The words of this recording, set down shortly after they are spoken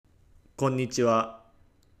こんにちは。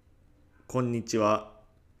こんにちは。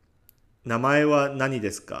名前は何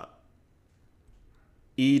ですか？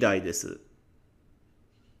イーライです。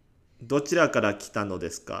どちらから来たの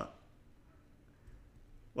ですか？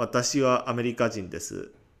私はアメリカ人で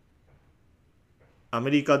す。ア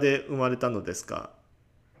メリカで生まれたのですか？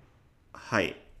はい。